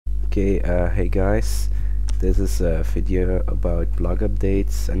Hey guys, this is a video about block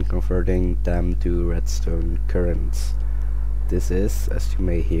updates and converting them to redstone currents. This is, as you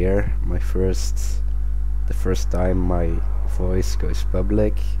may hear, the first time my voice goes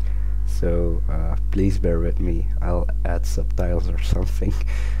public, so please bear with me. I'll add subtitles or something.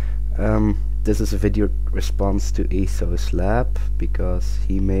 This is a video response to Etho's lab because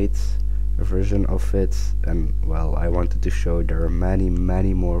he made a version of it, and well, I wanted to show there are many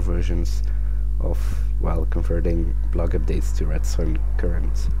more versions of, well, converting block updates to redstone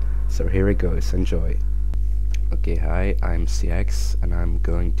current. So here it goes, enjoy. Okay, hi, I'm CX and I'm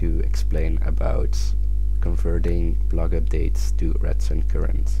going to explain about converting block updates to redstone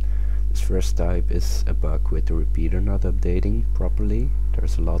current. This first type is a bug with the repeater not updating properly.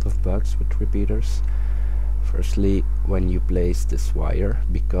 There's a lot of bugs with repeaters. Firstly, when you place this wire,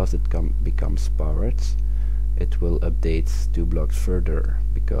 because it becomes powered, it will update 2 blocks further,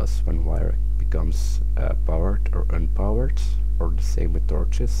 because when wire becomes powered or unpowered, or the same with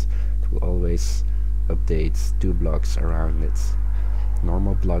torches, it will always update 2 blocks around it.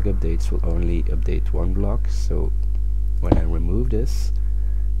 Normal block updates will only update 1 block, so when I remove this,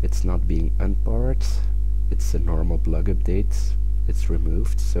 it's not being unpowered, it's a normal block update, it's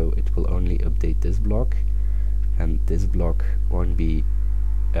removed, so it will only update this block, and this block won't be,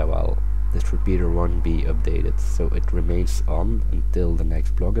 this repeater won't be updated, so it remains on until the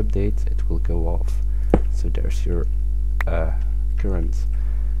next block update. It will go off. So there's your current.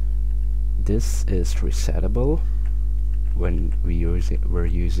 This is resettable when we're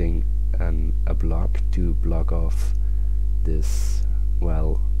using a block to block off this,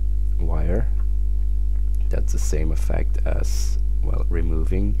 wire. That's the same effect as,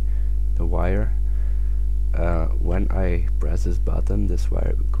 removing the wire. When I press this button, this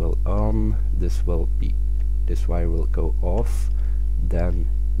wire will go on, this wire will go off, then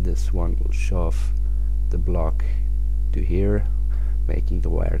this one will shove the block to here, making the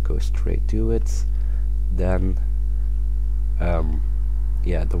wire go straight to it. Then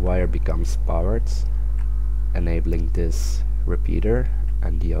the wire becomes powered, enabling this repeater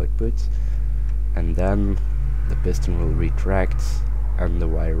and the output, and then the piston will retract and the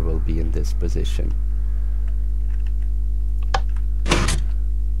wire will be in this position.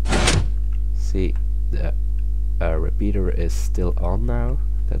 See, the repeater is still on now.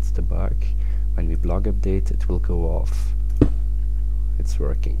 That's the bug. When we block update, it will go off. It's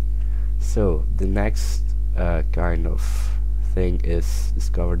working. So the next kind of thing is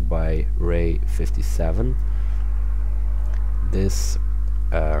discovered by Ray57. This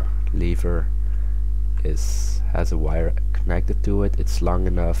lever has a wire connected to it. It's long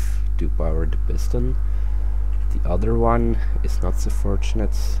enough to power the piston. The other one is not so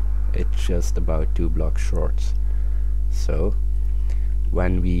fortunate. It's just about 2 blocks short. So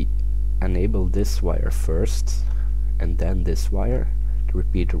when we enable this wire first and then this wire, the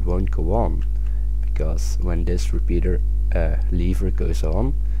repeater won't go on, because when this repeater lever goes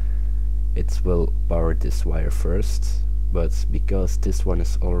on, it will power this wire first, but because this one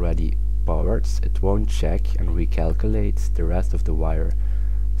is already powered, it won't check and recalculate the rest of the wire,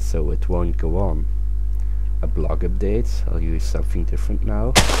 so it won't go on. A block update, I'll use something different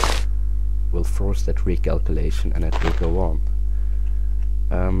now, will force that recalculation and it will go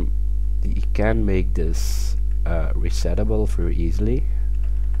on. You can make this resettable very easily.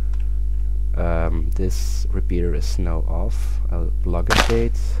 This repeater is now off. I'll block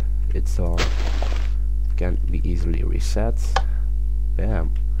update, it's on, can be easily reset.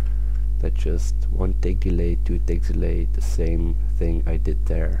 Bam, that just 1 tick delay, 2 ticks delay, the same thing I did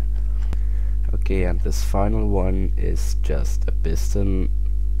there. Okay, and this final one is just a piston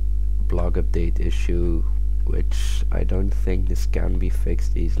block update issue, which I don't think this can be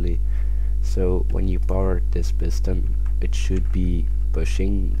fixed easily. So when you power this piston, it should be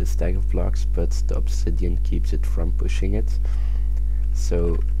pushing the stack of blocks, but the obsidian keeps it from pushing it.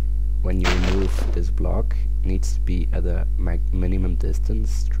 So when you remove this block, it needs to be at a minimum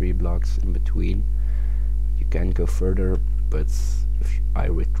distance, 3 blocks in between. You can go further, but if I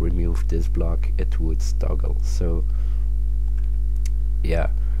would remove this block, it would toggle. So yeah,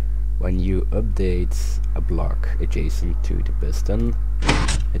 when you update a block adjacent to the piston,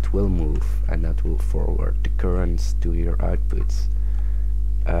 it will move and that will forward the currents to your outputs.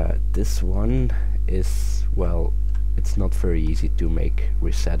 This one is, it's not very easy to make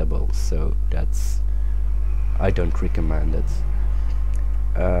resettable, so I don't recommend it.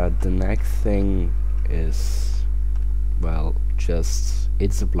 The next thing is,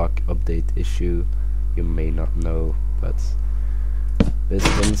 it's a block update issue. You may not know, but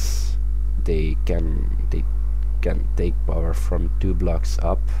pistons, they can take power from 2 blocks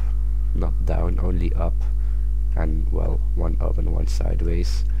up, not down, only up, and well, one up and one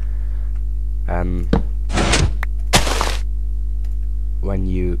sideways. And when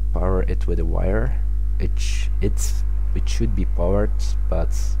you power it with a wire, it should be powered,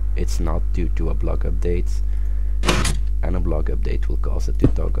 but it's not due to a block update, and a block update will cause it to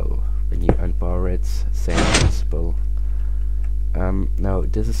toggle. When you unpower it, same principle. Now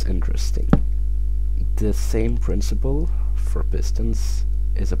this is interesting. The same principle for pistons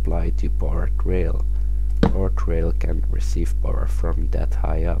is applied to powered rail. Powered rail can receive power from that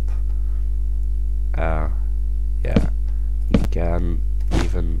high up. Yeah, you can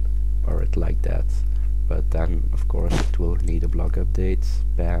even power it like that, but then of course it will need a block update.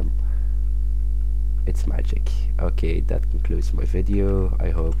 Bam, it's magic. Okay, that concludes my video. I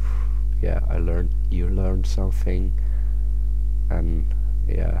hope you learned something, and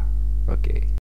yeah, okay.